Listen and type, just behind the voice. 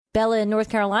Bella in North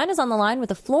Carolina is on the line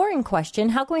with a flooring question.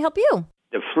 How can we help you?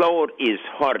 The floor is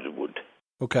hardwood.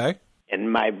 Okay. And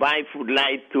my wife would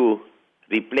like to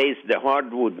replace the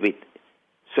hardwood with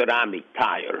ceramic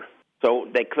tile. So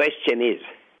the question is,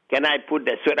 can I put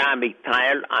the ceramic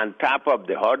tile on top of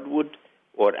the hardwood,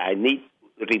 or I need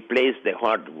to replace the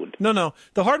hardwood? No.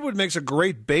 The hardwood makes a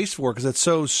great base for it because it's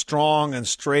so strong and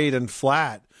straight and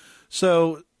flat.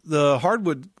 So the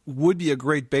hardwood would be a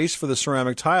great base for the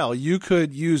ceramic tile. You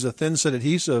could use a thinset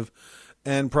adhesive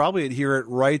and probably adhere it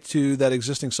right to that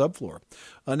existing subfloor.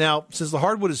 Now, since the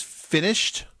hardwood is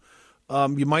finished,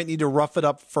 you might need to rough it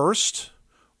up first.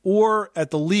 Or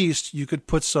at the least, you could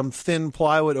put some thin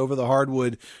plywood over the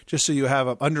hardwood just so you have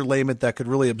an underlayment that could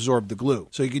really absorb the glue.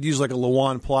 So you could use like a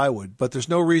Lawan plywood, but there's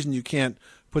no reason you can't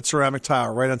put ceramic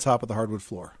tile right on top of the hardwood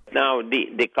floor. Now,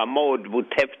 the commode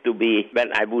would have to be,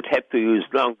 I would have to use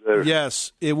longer.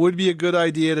 Yes, it would be a good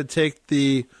idea to take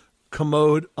the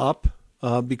commode up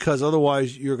because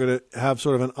otherwise you're going to have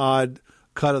sort of an odd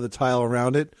cut of the tile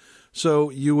around it. So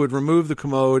you would remove the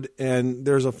commode, and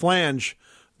there's a flange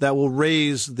that will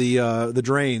raise the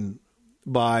drain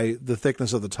by the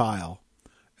thickness of the tile.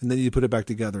 And then you put it back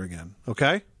together again.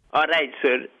 Okay? All right,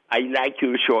 sir. I like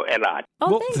your show a lot. Oh,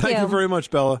 well, thank you very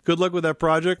much, Bella. Good luck with that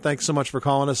project. Thanks so much for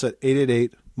calling us at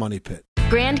 888-MONEY-PIT.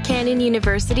 Grand Canyon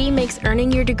University makes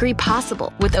earning your degree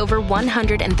possible with over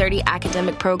 130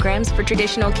 academic programs for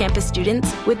traditional campus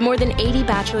students with more than 80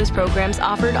 bachelor's programs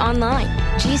offered online.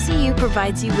 GCU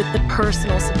provides you with the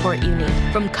personal support you need,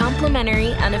 from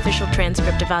complimentary unofficial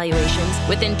transcript evaluations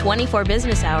within 24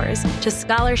 business hours to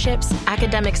scholarships,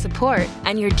 academic support,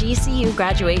 and your GCU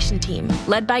graduation team,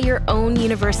 led by your own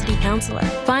university counselor.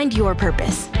 Find your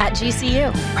purpose at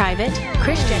GCU. Private,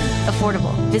 Christian,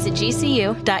 affordable. Visit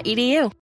gcu.edu.